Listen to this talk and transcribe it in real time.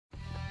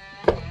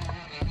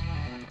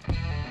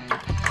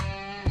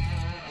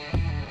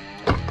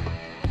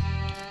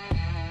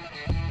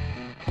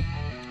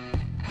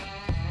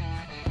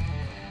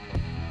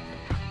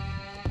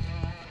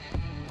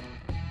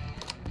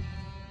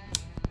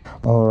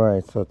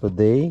Alright, so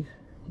today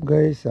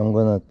guys I'm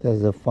gonna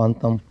test the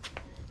Phantom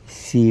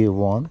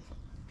C1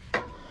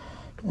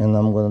 and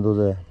I'm gonna do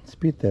the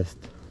speed test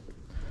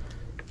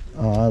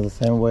the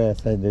same way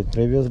as I did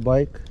previous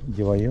bike,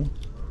 DYU,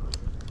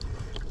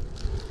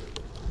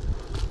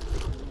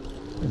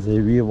 the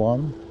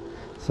V1.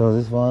 So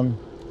this one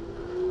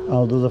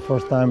I'll do the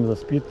first time the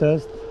speed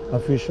test,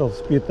 official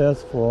speed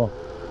test for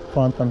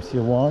Phantom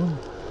C1.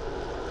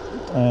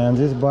 And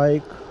this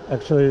bike,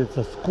 actually it's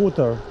a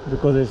scooter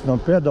because there's no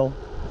pedal.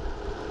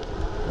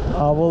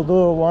 I will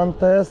do one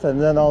test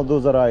and then I'll do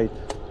the ride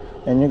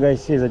and you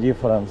guys see the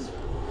difference.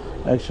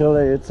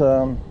 Actually it's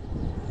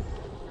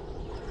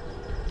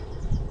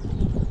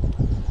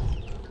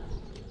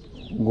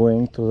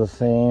going to the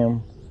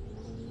same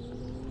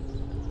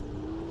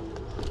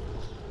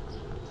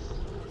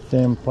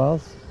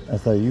path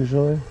as I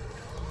usually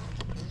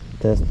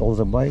test all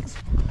the bikes.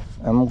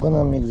 I'm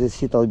gonna make this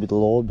seat a little bit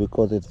low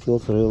because it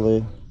feels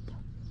really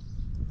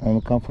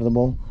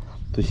uncomfortable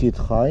to sit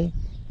high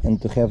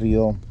and to have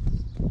your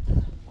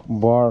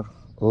bar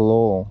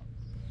low,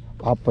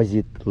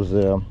 opposite to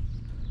the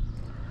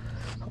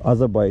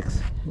other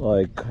bikes.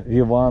 Like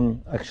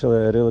V1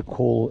 actually really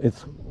cool,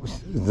 it's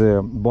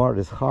the bar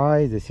is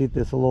high, the seat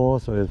is low,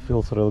 so it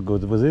feels really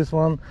good. With this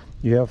one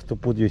you have to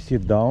put your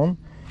seat down,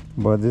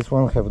 but this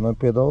one have no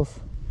pedals.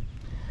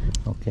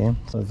 Okay,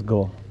 so let's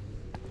go.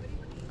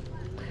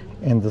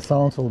 And the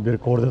sounds will be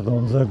recorded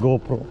on the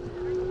GoPro.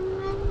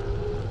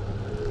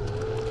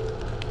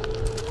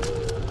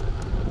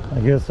 I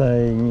guess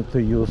I need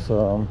to use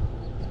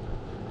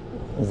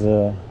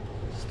the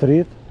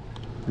street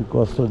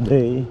because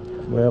today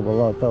we have a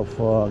lot of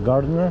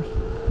gardeners,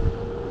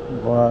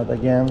 but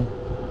again,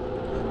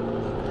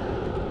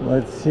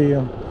 let's see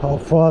how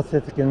fast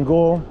it can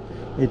go.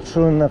 It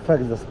shouldn't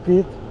affect the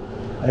speed.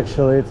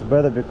 Actually it's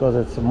better because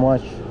it's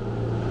much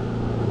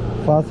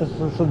faster,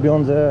 so it should be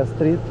on the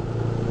street.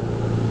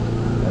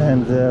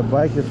 And the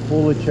bike is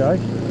fully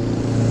charged.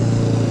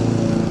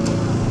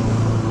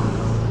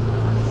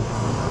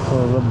 So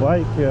the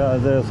bike,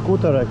 the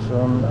scooter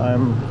actually, I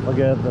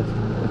forget that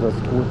it's a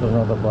scooter,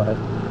 not a bike.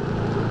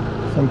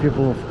 Some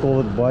people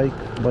call it bike,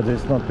 but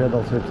there's no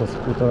pedals, it's a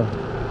scooter.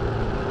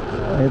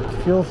 It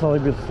feels a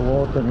little bit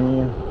slow to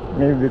me,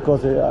 maybe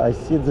because I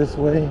sit this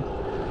way,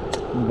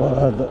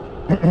 but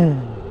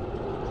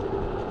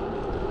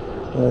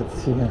let's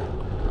see.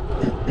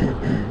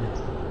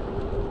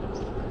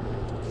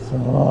 So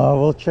I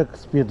will check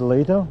speed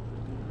later.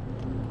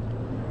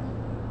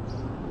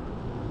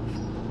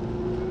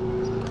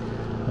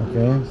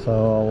 Okay, so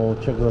I will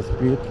check the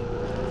speed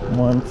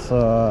once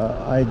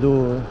I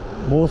do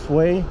both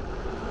way.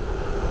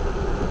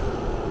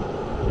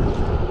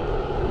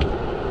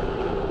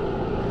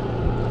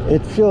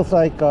 It feels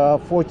like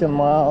 14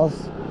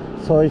 miles.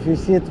 So if you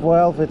see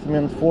 12, it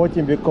means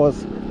 14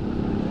 because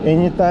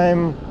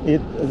anytime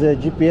the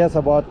GPS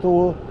about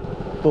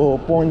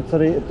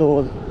 2.3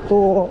 to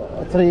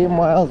 3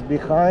 miles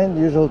behind,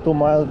 usually 2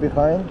 miles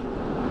behind.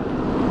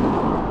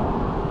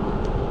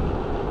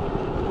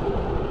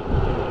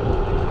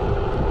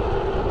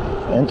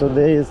 And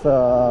today is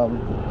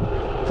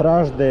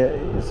trash day,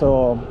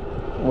 so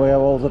we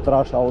have all the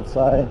trash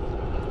outside.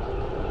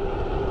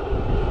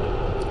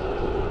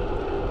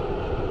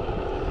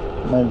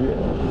 Maybe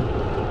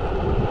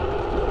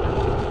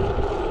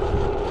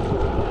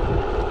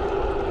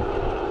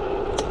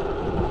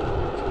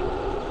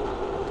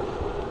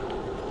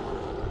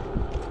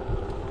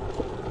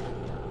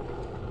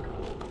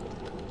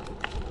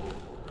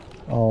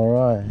all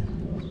right.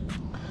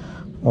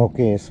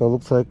 Okay, so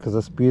looks like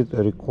the speed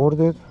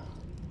recorded,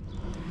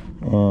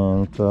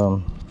 and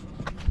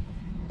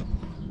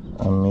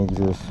I make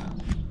this,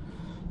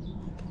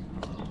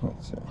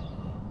 let's see,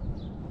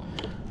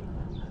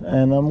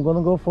 and I'm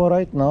gonna go for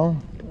right now.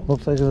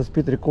 Looks like the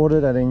speed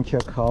recorded. I didn't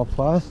check how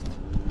fast,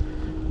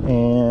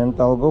 and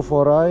I'll go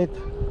for a ride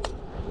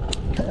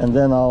and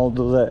then I'll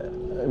do the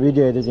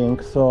video editing.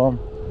 So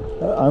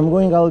I'm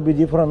going a little bit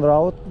different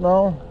route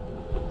now.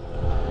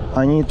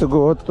 I need to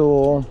go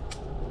to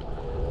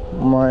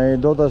my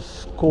daughter's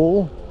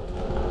school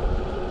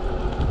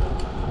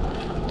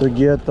to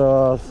get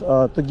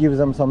to give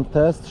them some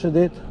tests she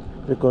did,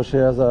 because she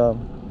has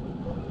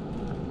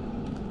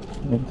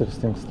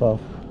interesting stuff.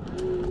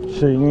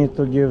 She needs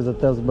to give the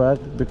test back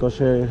because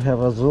she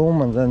have a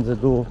Zoom and then they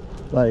do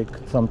like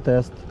some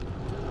test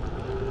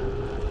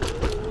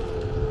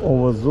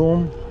over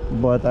Zoom,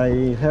 but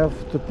I have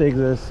to take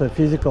this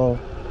physical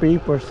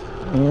papers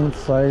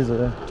inside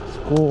the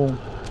school,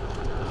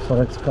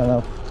 so it's kind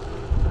of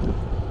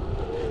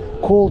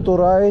cool to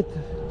ride.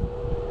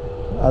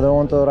 I don't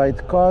want to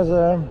ride cars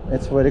there.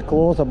 It's very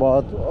close,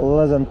 about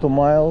less than 2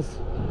 miles.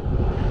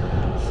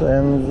 So,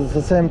 and at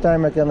the same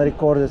time I can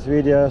record this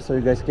video so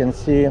you guys can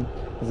see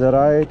the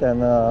ride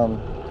and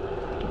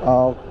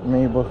our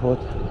neighborhood.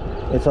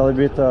 It's a little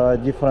bit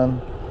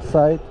different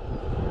side.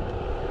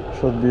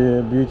 Should be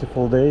a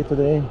beautiful day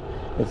today.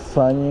 It's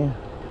sunny,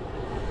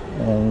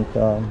 and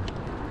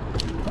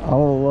I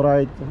will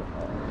ride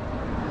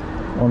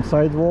on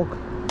sidewalk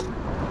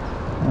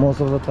most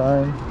of the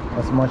time.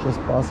 as much as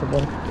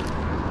possible.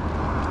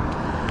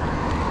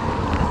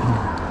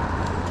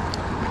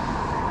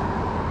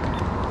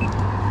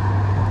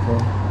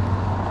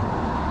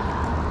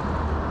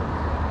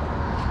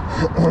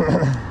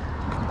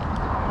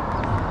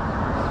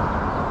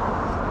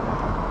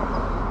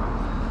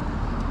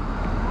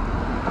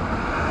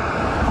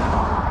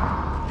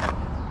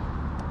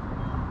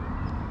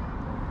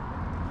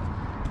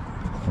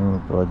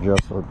 To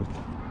adjust a bit.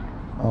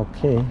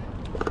 Okay.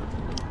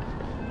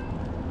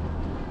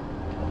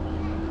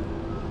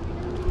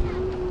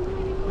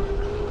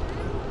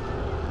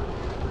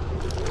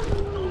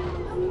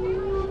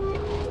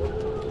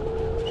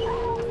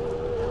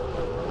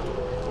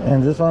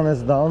 And this one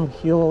is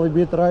downhill a little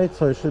bit, right?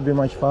 So it should be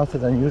much faster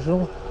than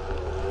usual.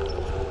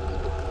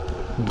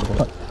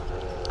 But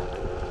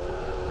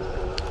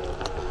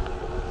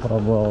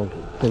probably I'll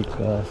take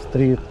a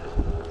street.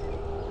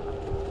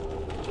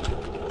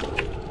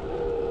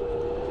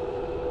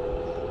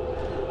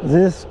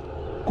 This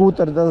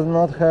scooter does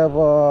not have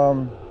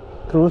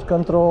cruise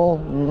control,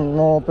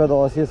 no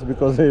pedal assist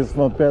because it's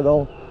not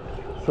pedal.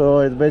 So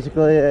it's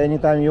basically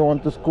anytime you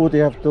want to scoot,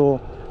 you have to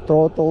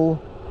throttle.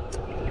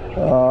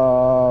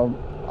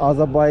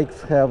 Other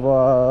bikes have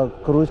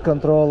cruise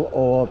control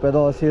or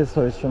pedal assist,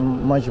 so it's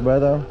much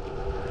better.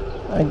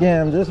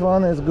 Again, this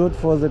one is good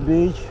for the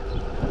beach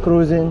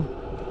cruising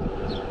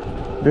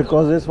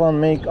because this one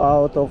made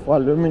out of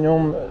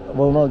aluminum,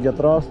 will not get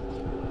rust.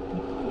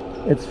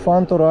 It's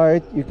fun to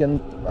ride.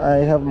 I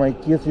have my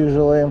kids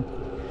usually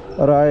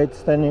ride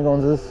standing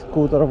on this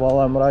scooter while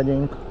I'm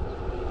riding.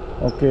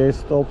 Okay,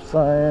 stop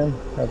sign,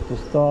 have to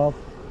stop.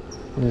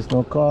 There's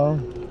no car.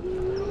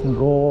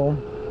 Go.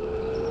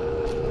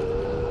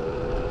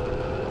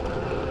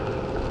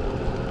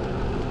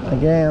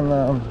 Again,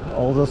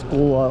 all the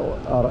schools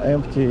are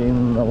empty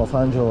in Los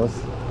Angeles,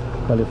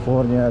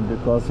 California,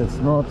 because it's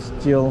not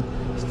still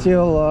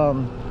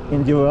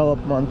in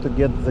development to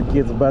get the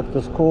kids back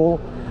to school.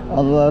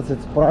 Unless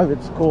it's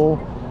private school,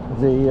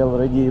 they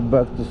already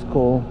back to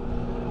school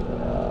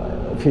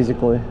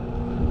physically.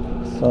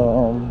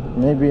 So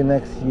maybe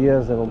next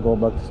year they will go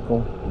back to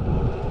school.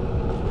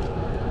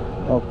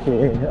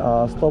 Okay,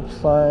 stop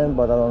sign,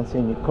 but I don't see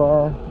any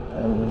car.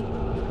 And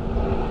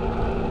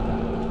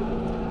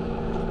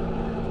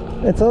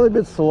it's a little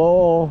bit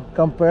slow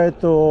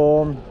compared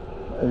to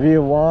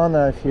V1.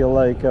 I feel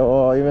like,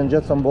 or even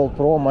Jetson Bolt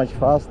Pro, much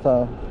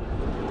faster.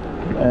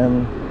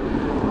 And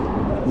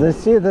the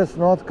seat is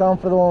not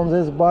comfortable on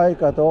this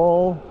bike at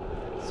all,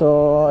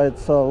 so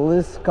it's a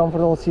least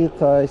comfortable seat.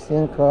 I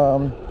think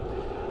I'm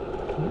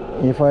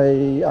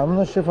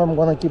not sure if I'm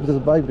gonna keep this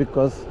bike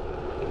because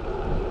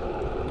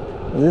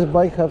this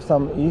bike have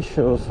some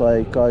issues,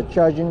 like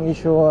charging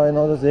issue. I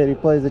noticed they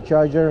replaced the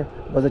charger,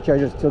 but the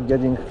charger is still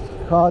getting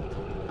hot,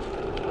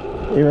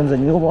 even the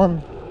new one,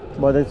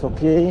 but it's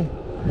okay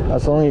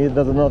as long as it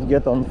does not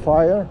get on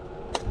fire.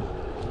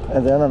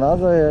 And then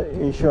another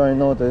issue I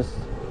noticed,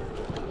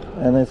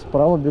 and it's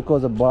probably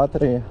because of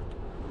battery,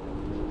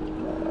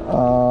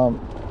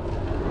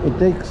 it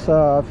takes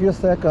a few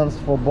seconds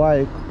for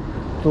bike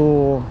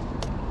to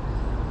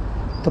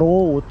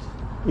throw.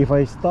 If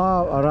I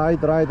stop, I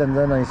ride and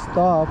then I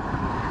stop,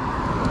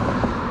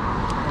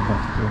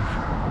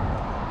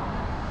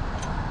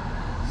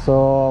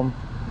 so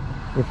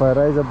if I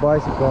ride a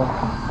bicycle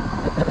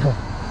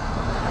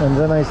and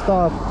then I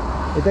stop,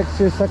 it takes a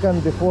few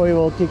seconds before it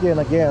will kick in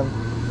again.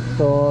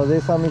 So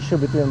there's some issue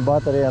between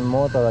battery and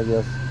motor, I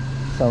guess.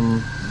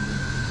 Some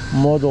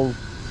model.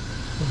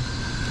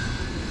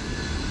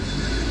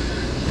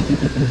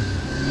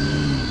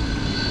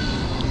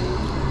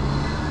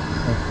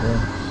 Okay.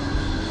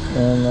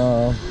 And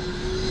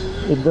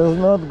it does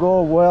not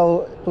go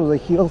well to the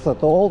hills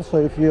at all. So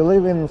if you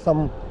live in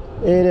some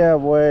area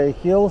where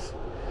hills,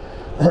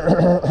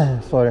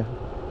 sorry,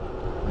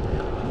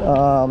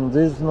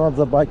 this is not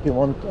the bike you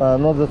want,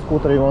 not the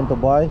scooter you want to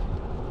buy,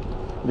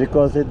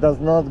 because it does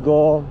not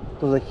go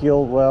to the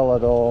hill well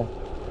at all.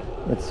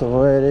 It's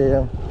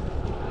very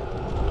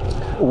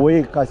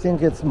weak. I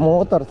think its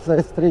motor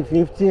says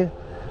 350,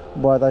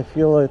 but I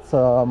feel it's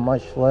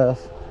much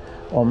less,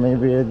 or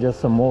maybe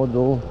just a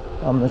module.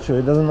 I'm not sure.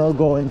 It does not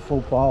go in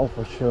full power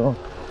for sure.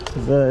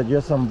 The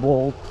Jetson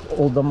Bolt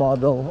older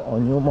model or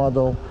new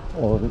model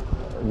or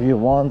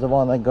V1, the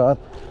one I got,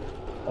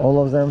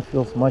 all of them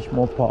feels much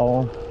more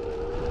power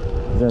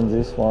than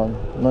this one.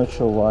 Not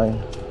sure why.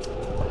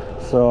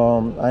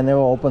 So I never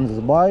opened this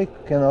bike,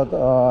 cannot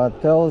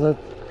tell that,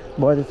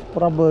 but it's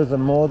probably the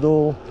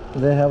module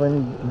they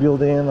haven't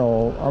built in,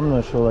 or I'm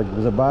not sure,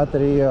 like the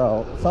battery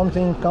or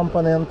something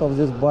component of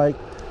this bike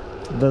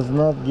does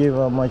not give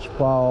much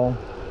power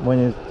when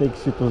it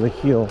takes you to the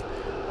hill.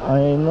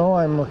 I know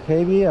I'm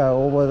heavy, I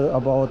over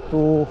about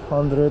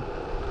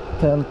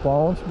 210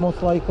 pounds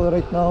most likely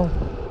right now,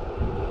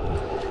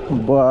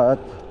 but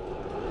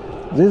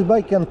this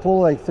bike can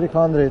pull like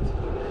 300,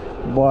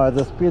 but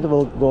the speed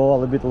will go a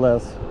little bit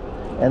less,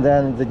 and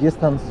then the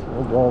distance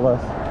will go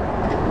less.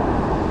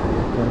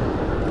 Okay.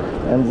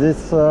 And this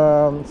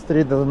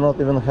street does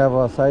not even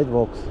have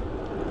sidewalks,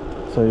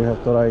 so you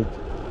have to ride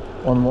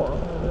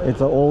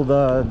it's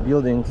older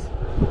buildings.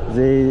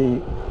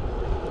 They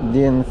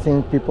didn't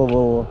think people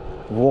will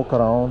walk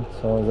around,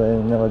 so they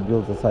never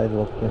built the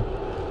sidewalk here.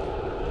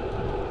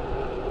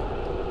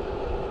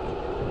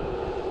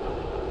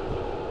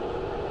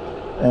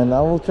 And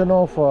I will turn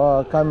off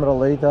camera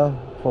later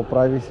for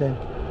privacy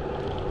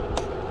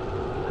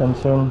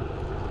concern.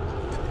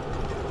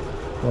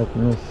 Let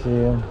me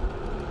see.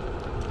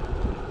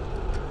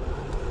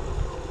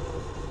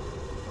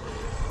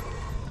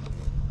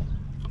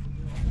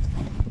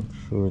 I'm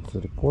sure it's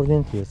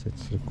recording. Yes,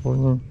 it's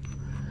recording.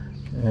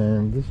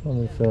 And this one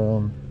is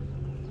a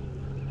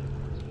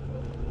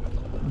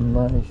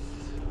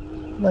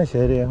nice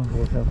area.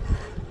 We have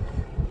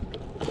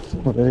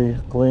very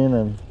clean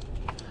and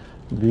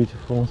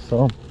beautiful.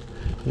 So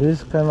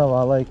this kind of,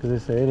 I like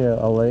this area,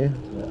 LA.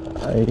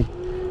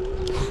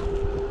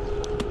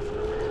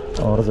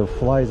 Or the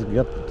flies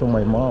get to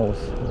my mouth.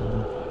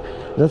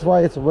 That's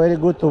why it's very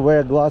good to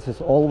wear glasses.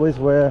 Always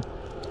wear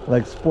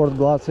like sport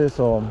glasses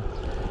or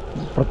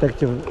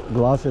protective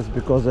glasses,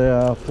 because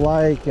a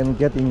fly can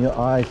get in your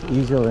eyes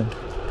easily.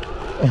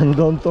 And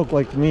don't talk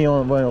like me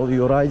while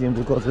you're riding,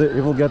 because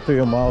it will get to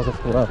your mouth as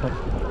well.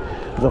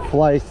 The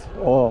flies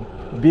or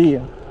bee.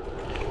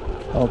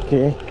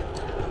 Okay,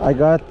 I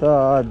got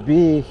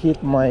bee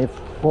hit my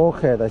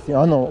forehead. I think,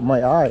 oh no,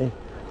 my eye.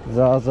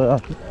 The other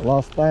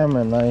last time,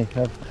 and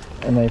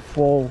I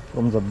fall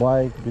from the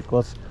bike,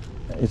 because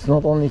it's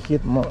not only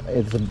hit my,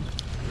 it's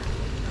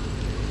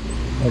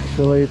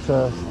actually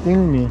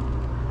sting me.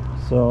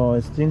 So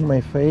it sting my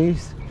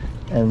face,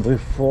 and we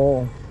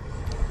fall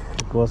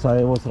because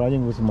I was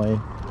riding with my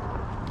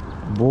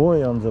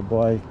boy on the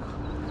bike.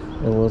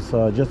 It was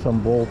just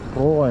on Bolt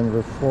Pro, and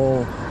we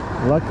fall.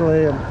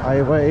 Luckily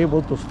I were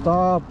able to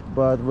stop,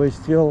 but we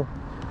still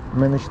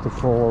managed to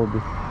fall a little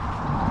bit.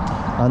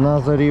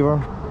 Another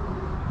river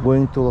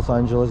going to Los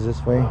Angeles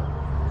this way.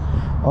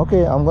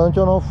 Okay, I'm gonna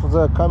turn off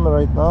the camera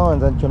right now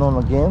and then turn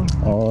on again.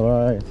 All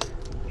right,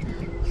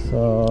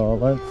 so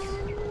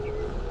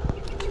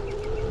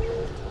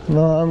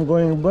now I'm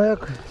going back.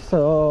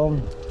 So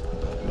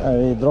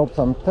I dropped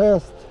some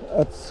tests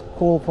at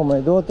school for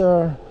my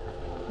daughter,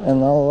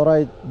 and I'll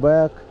ride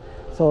back.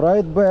 So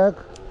ride back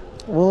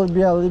will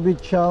be a little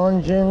bit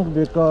challenging,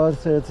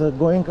 because it's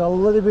going a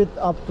little bit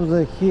up to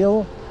the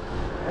hill,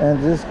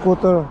 and this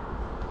scooter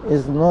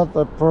is not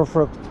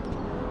perfect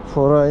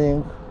for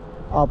riding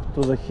up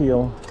to the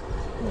hill.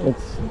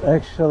 It's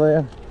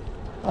actually,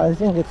 I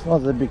think it's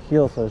not a big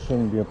hill, so it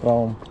shouldn't be a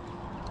problem.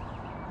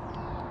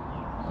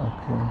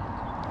 Okay.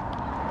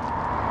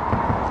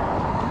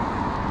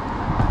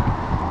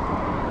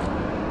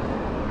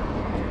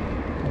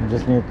 I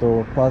just need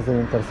to pass the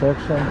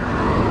intersection.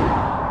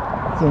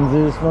 Since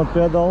there is no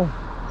pedal,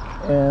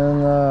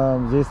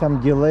 and there's some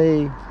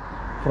delay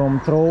from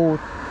throat,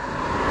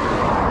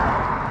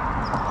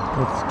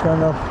 it's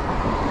kind of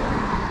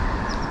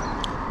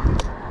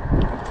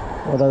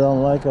what I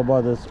don't like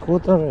about the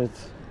scooter.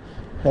 It's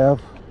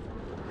have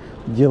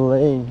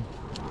delay.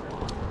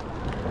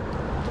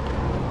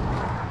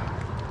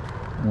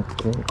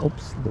 Okay,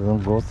 oops,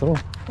 doesn't go through.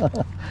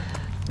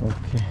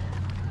 Okay.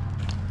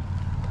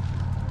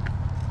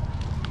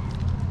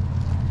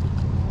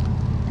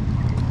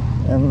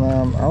 And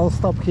I'll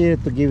stop here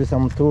to give you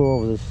some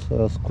tour of this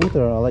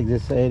scooter. I like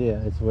this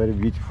area, it's very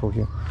beautiful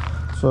here.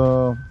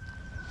 So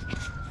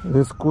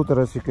this scooter,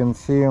 as you can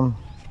see,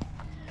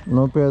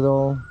 no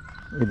pedal.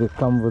 It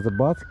comes with a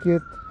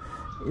basket.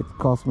 It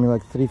cost me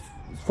like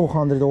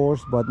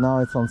 $400, but now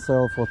it's on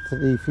sale for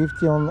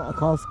 $350 on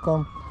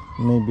Costco,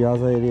 maybe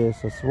other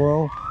areas as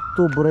well.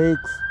 2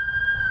 brakes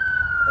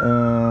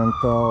and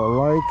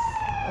lights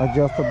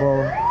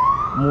adjustable,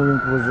 moving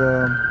with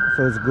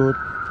so it's good.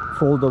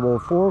 Foldable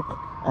fork,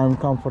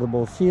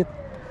 uncomfortable seat,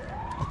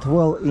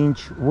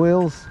 12-inch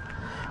wheels,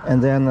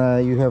 and then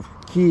you have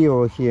key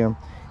over here,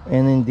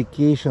 an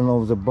indication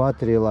of the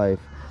battery life.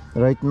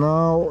 Right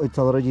now it's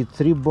already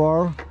 3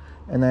 bar,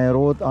 and I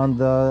rode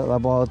under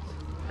about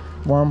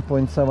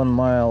 1.7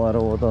 mile. I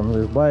rode on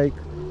this bike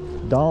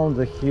down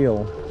the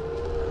hill.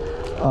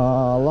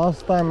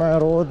 Last time I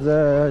rode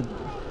the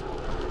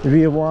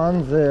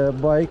V1, the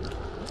bike,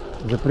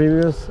 the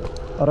previous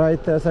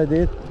ride test I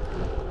did,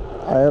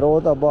 I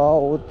rode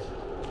about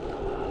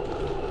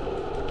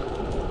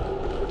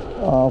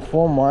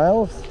 4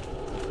 miles,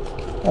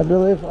 I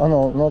believe. Oh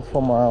no, not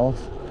 4 miles,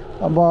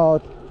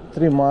 about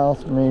 3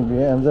 miles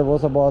maybe, and there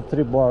was about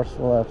 3 bars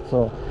left.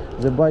 So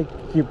the bike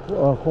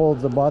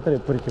holds the battery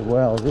pretty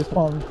well. This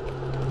one,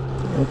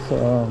 it's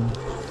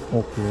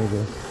okay, I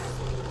guess.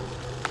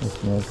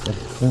 It's not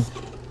expensive,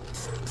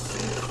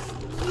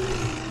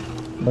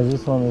 but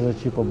this one is a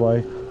cheaper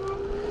bike.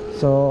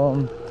 So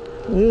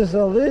this is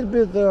a little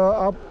bit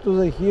up to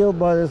the hill,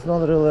 but it's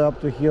not really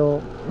up to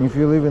hill. If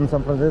you live in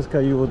San Francisco,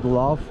 you would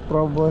laugh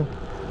probably,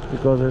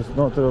 because it's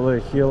not really a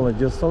hill. It's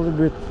just a little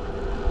bit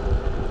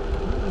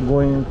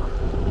going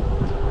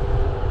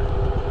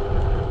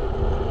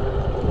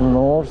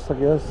north, I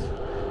guess,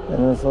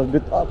 and it's a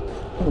bit up,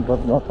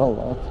 but not a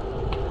lot.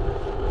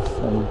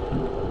 Some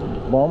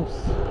bumps.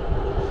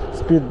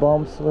 speed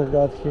bumps we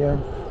got here,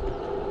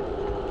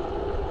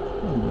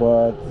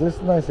 but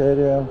this nice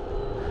area.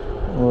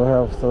 We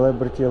have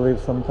celebrity live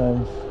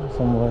sometimes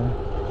somewhere.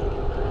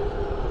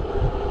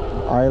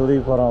 I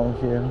live around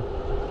here,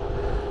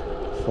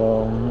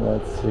 so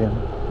let's see.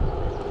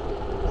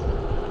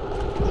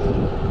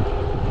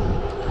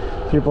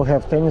 People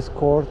have tennis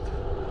court,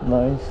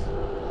 nice.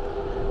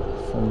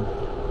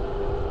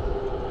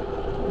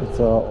 It's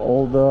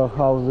older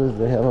houses,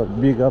 they have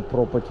bigger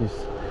properties.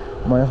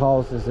 My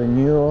house is a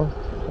newer,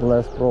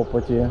 less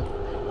property,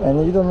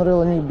 and you don't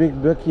really need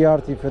big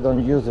backyard if you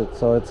don't use it,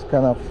 so it's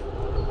kind of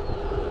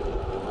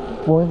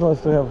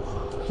pointless to have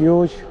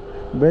huge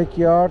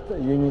backyard.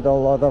 You need a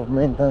lot of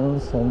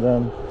maintenance, and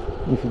then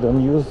if you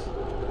don't use,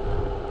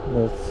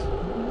 that's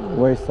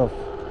waste of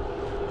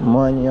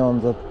money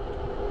on the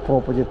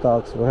property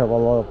tax. We have a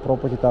lot of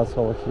property tax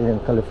over here in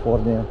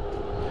California.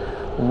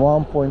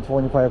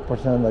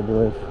 1.25%, I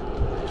believe,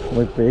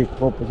 we pay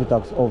property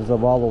tax of the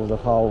value of the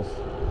house.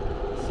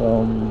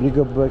 So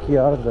bigger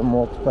backyard, the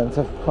more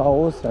expensive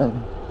house, and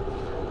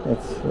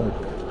it's like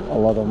a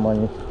lot of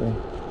money to pay.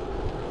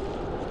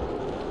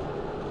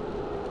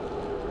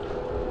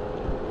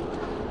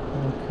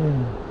 Okay,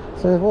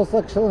 so it was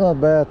actually not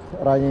bad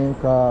running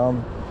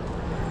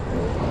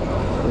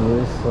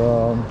this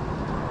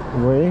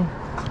way.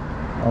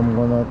 I'm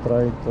gonna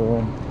try to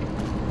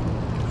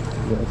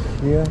get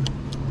here.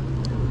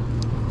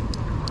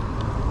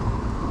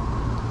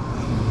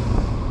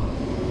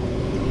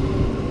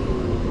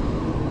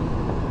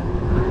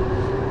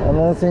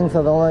 Another things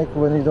I don't like,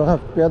 when you don't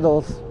have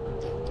pedals,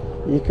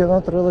 you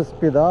cannot really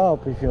speed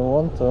up if you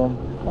want to,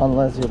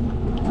 unless your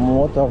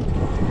motor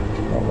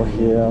over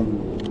here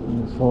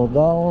slow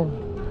down.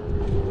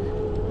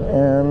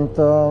 And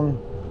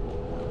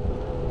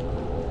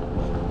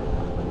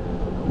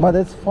but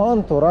it's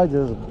fun to ride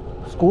this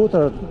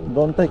scooter,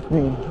 don't take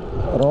me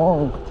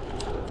wrong.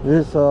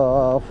 This is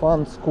a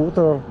fun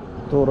scooter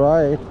to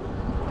ride.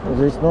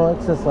 There's no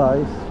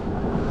exercise,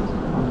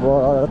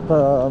 but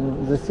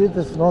the seat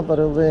is not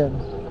really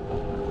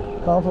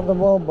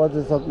comfortable, but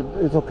it's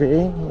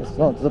okay. It's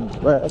not the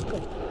bad,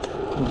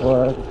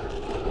 but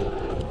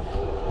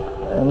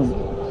and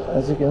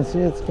as you can see,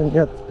 it can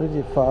get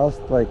pretty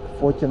fast, like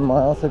 14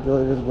 miles. I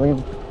believe it's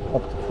going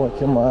up to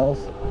 14 miles.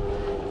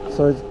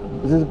 So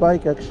this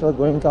bike actually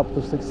going up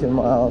to 16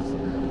 miles.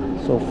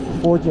 So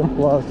 14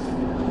 plus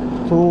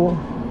 2,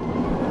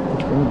 it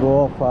can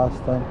go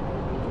faster.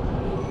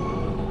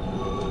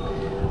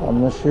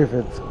 I'm not sure if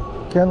it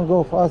can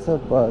go faster,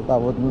 but I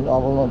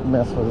will not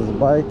mess with this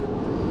bike,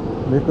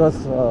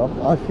 because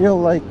I feel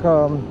like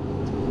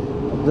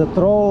the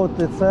road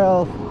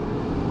itself,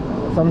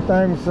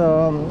 sometimes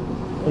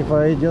if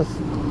I just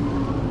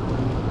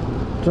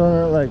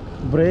turn, like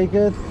brake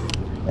it,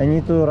 I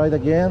need to ride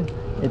again.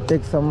 It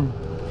takes some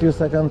few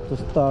seconds to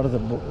start the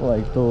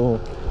to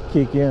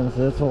kick in.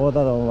 So that's what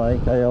I don't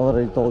like. I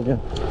already told you,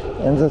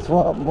 and that's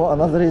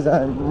another reason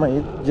I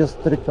might just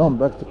return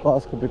back to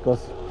Costco,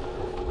 because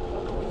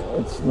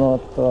it's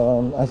not.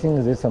 I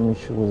think there's some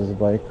issue with this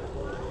bike.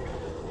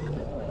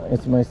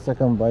 It's my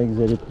second bike.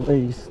 They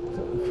replaced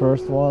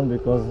first one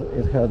because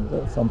it had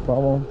some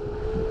problem,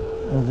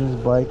 and this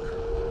bike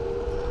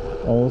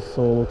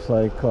also looks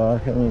like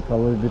having a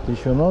little bit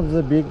issue. Not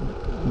the big,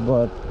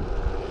 but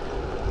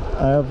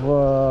I have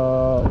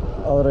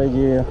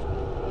already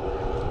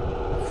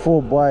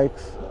 4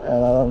 bikes,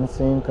 and I don't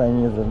think I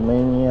need that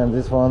many. And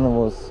this one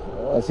was,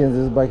 since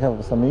this bike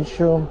have some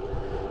issue,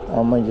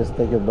 I might just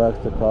take it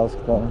back to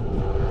Costco.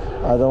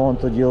 I don't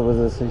want to deal with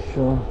this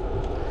issue,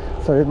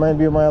 so it might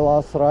be my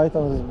last ride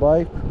on this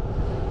bike.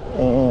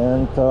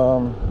 And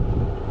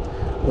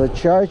the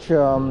charge,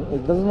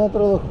 it does not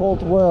really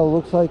hold well.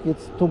 Looks like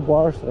it's 2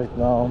 bars right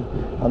now.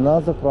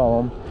 Another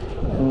problem.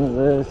 And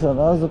there's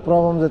another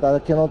problem, that I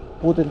cannot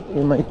put it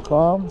in my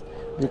car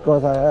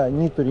because I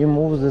need to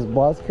remove this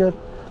basket,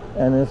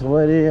 and it's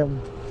very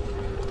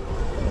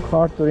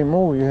hard to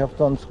remove. You have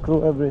to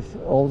unscrew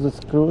all the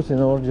screws in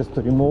order just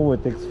to remove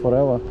it. It takes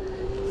forever.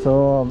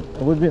 So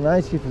it would be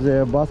nice if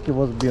the basket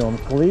was be on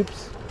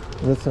clips.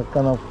 That's a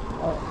kind of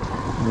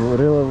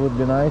really would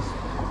be nice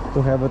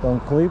to have it on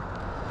clip,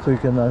 so you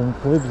can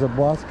unclip the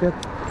basket.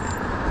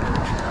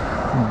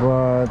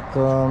 But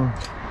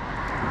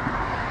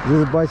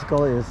this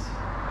bicycle is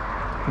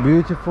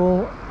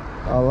beautiful.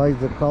 I like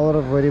the color,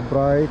 very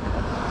bright.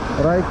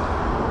 Right,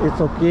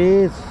 it's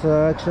okay. It's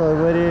actually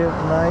very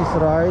nice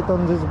ride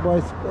on this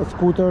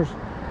scooters.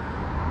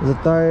 The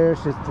tires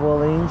is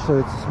 12-inch, so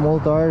it's a small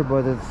tire,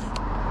 but it's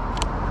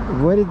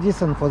very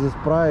decent for this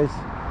price.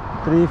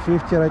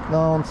 $350 right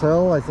now on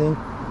sale. I think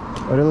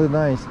really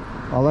nice.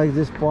 I like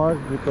this part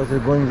because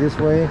it's going this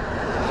way,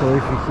 so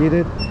if you hit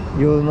it,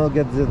 you will not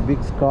get this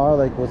big scar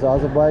like with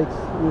other bikes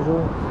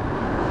usually.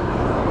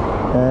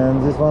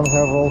 And this one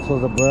have also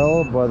the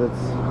bell, but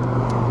it's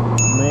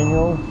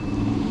manual.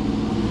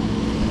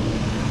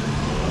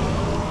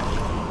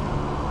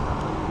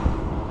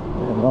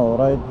 And I'll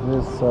ride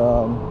this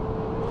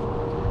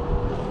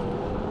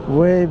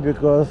way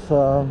because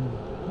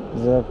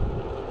the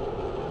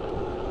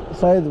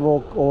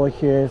sidewalk over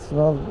here, it's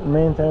not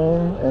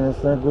maintained and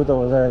it's not good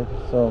over there,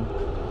 so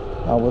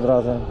I would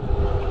rather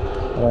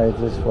ride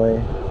this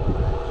way.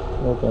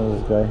 Look at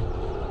this guy.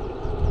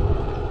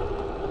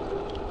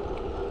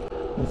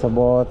 It's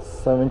about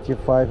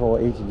 75 or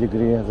 80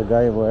 degrees. The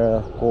guy wear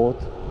a coat,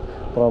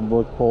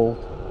 probably cold.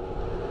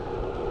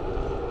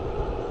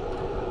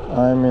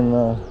 I'm in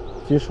a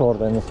t-shirt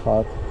and it's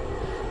hot,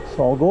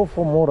 so I'll go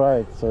for more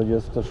rides, so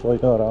just to show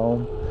you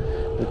around,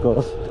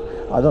 because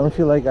I don't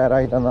feel like I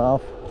ride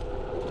enough,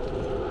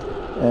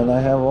 and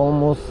I have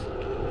almost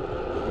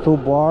 2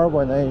 bar.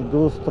 When I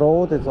do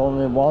stroll, it's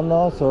only 1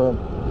 now, so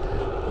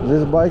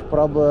this bike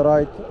probably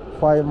ride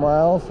 5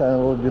 miles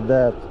and will be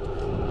dead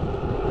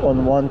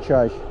on 1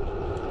 charge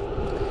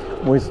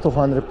with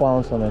 200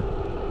 pounds on it.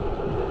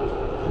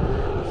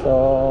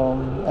 So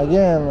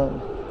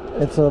again,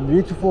 it's a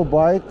beautiful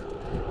bike.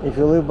 If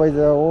you live by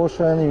the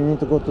ocean, you need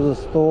to go to the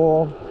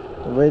store,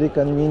 very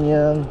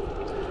convenient.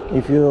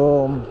 If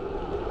you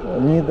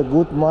need a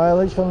good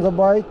mileage on the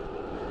bike,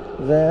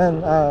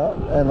 then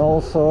and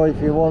also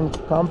if you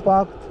want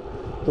compact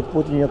to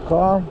put in your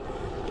car,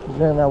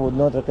 then I would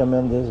not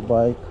recommend this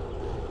bike.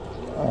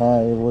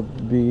 It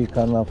would be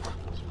kind of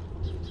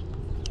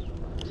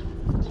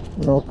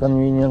no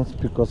convenience,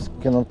 because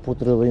cannot put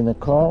really in a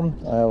car.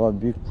 I have a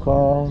big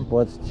car,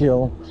 but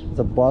still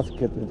the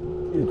basket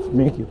it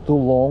makes it too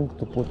long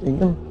to put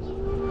in.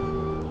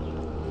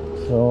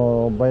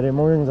 So by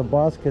removing the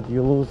basket,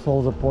 you lose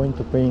all the point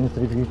to paying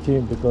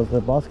 $350, because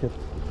the basket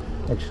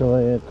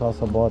actually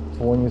costs about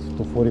 20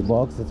 to 40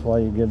 bucks. That's why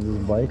you get this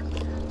bike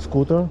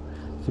scooter.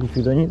 So if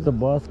you don't need the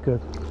basket,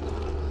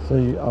 so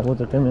I would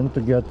recommend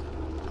to get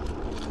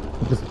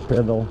this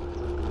pedal.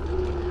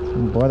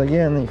 But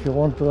again, if you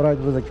want to ride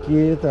with a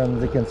kid and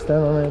they can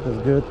stand on it,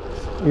 it's good.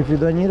 If you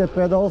don't need the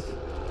pedals,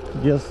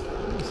 just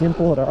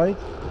simple ride,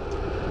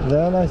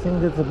 then I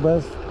think it's the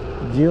best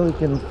deal you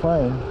can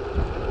find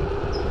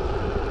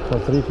for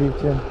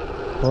 $350.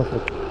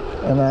 Perfect.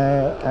 And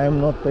I am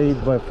not paid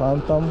by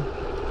Phantom.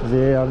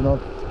 They are not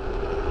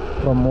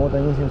promote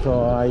anything,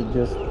 so I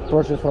just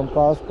purchased from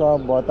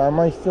Costco, but I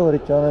might still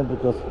return it,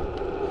 because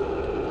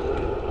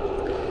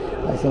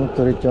I think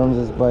to return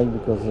this bike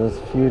because there's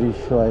few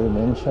issues I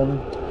mentioned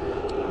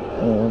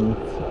and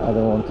I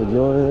don't want to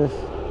deal with this.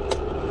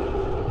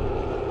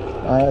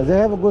 They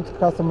have a good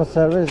customer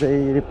service,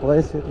 they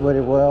replace it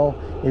very well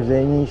if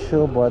there's any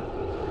issue, but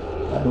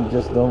I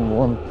just don't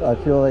want, I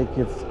feel like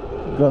it's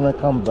gonna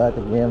come back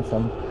again.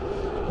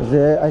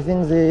 I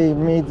think they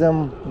made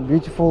them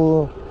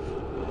beautiful,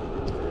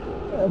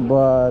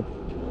 but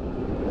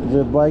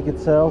the bike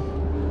itself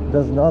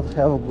does not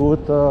have a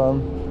good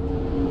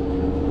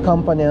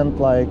component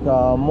like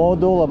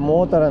module, a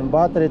motor and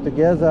battery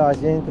together. I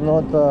think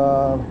not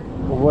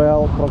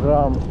well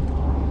programmed,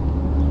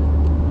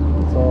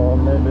 so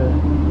maybe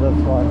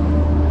that's why.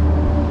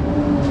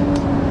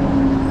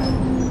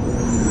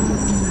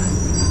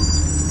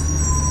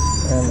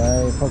 And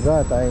I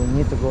forgot I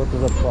need to go to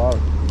the park.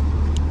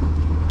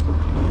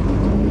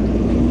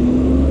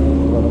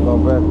 I'm gonna go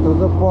back to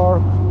the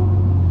park.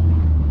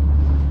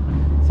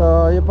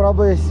 So you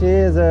probably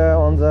see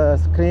on the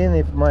screen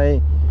if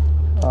my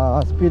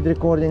speed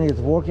recording is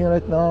working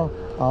right now.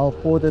 I'll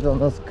put it on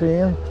the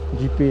screen,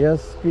 GPS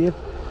speed,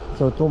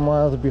 so 2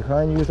 miles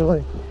behind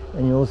usually,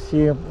 and you'll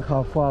see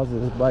how fast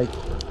this bike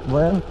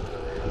went.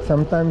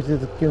 Sometimes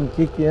it can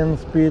kick in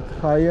speed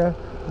higher,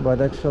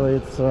 but actually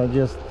it's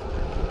just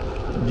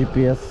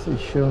GPS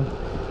issue.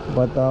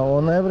 But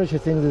on average I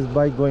think this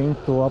bike going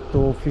to up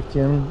to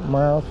 15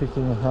 miles,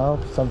 15 and a half,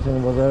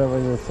 something whatever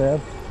it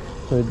said.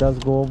 So it does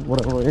go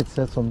whatever it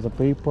says on the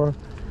paper.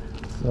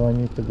 So I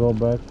need to go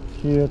back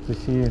here to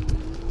see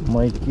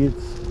my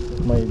kids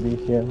might be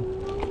here.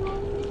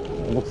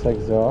 It looks like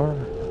they are.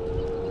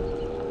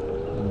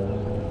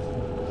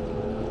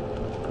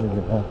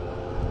 Maybe not.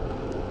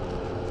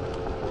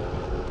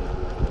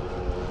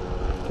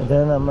 And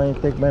then I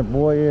might take my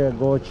boy,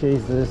 go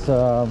chase this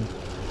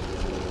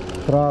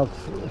trucks.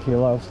 He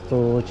loves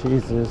to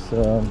chase this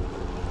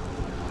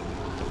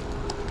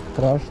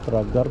trash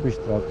truck, garbage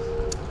trucks.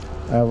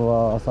 I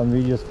have some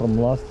videos from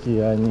last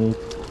year, and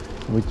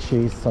we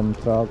chased some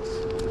trucks.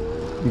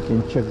 You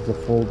can check the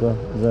folder,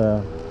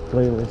 the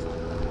playlist.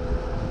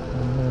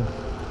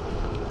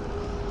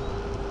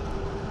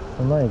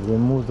 So nice, they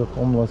moved the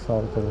homeless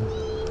out of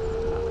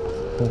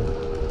it.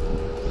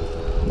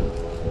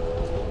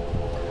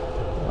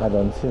 I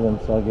don't see them,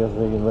 so I guess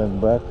they went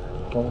back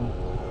home.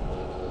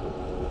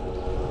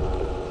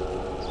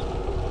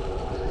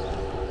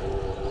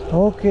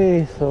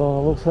 Okay,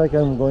 so looks like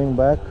I'm going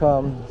back.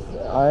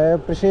 I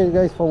appreciate you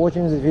guys for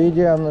watching this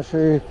video. I'm not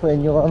sure if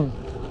anyone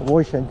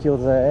watched until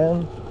the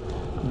end,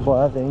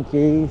 but in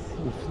case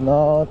if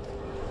not,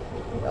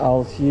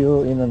 I'll see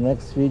you in the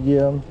next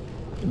video.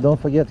 Don't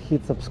forget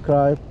hit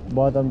subscribe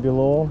button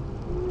below,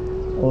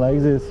 like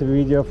this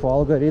video for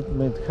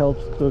algorithm. It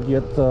helps to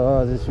get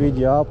this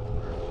video up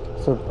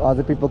so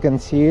other people can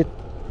see it.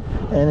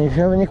 And if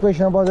you have any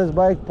question about this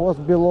bike,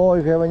 post below.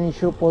 If you have any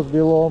issue, post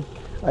below.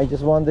 I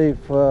just wonder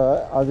if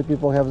other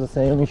people have the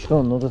same issue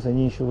or notice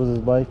any issue with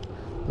this bike.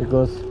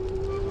 because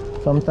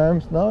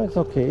sometimes now it's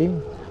okay,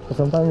 but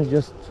sometimes it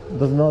just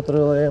does not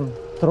really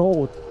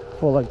throw it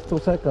for like 2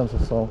 seconds or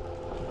so.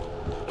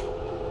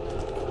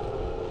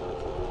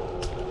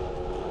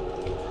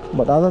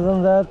 But other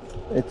than that,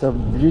 it's a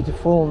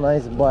beautiful,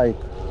 nice bike.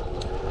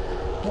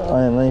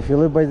 And if you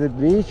live by the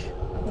beach,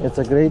 it's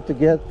a great to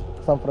get.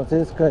 San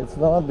Francisco it's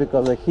not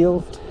because of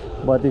hills,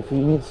 but if you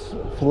need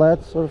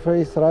flat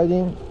surface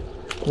riding,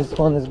 this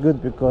one is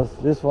good because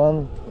this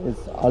one is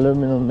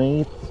aluminum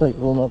made, so it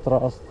will not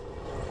rust.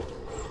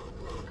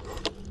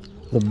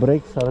 The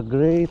brakes are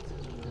great,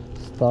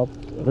 stopped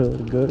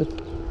really good,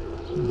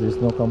 there's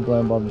no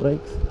complaint about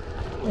brakes.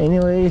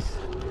 Anyways,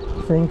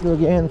 thank you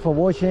again for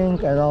watching,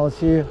 and I'll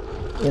see you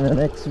in the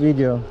next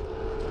video.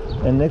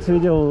 And next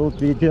video will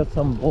be just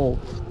some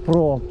bolts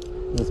pro,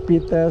 the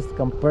speed test,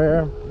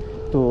 compare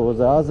to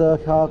the other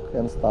hack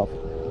and stuff.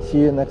 See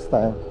you next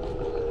time.